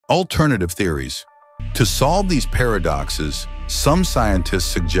Alternative theories. To solve these paradoxes, some scientists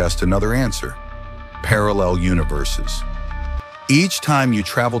suggest another answer: parallel universes. Each time you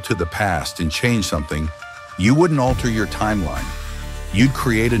travel to the past and change something, you wouldn't alter your timeline. You'd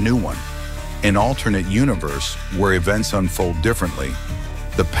create a new one, an alternate universe where events unfold differently.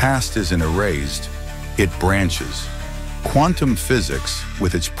 The past isn't erased, it branches. Quantum physics,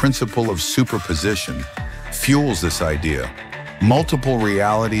 with its principle of superposition, fuels this idea: multiple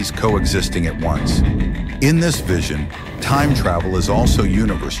realities coexisting at once. In this vision, time travel is also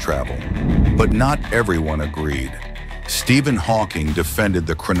universe travel, but not everyone agreed. Stephen Hawking defended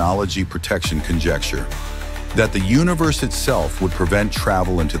the chronology protection conjecture, that the universe itself would prevent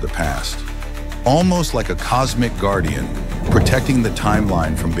travel into the past, almost like a cosmic guardian protecting the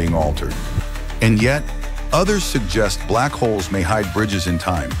timeline from being altered. And yet, others suggest black holes may hide bridges in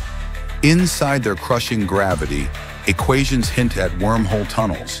time. Inside their crushing gravity, equations hint at wormhole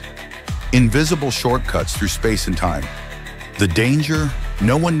tunnels, invisible shortcuts through space and time. The danger?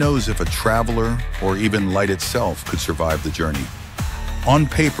 No one knows if a traveler or even light itself could survive the journey. On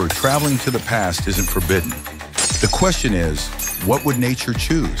paper, traveling to the past isn't forbidden. The question is, what would nature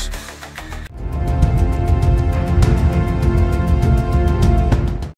choose?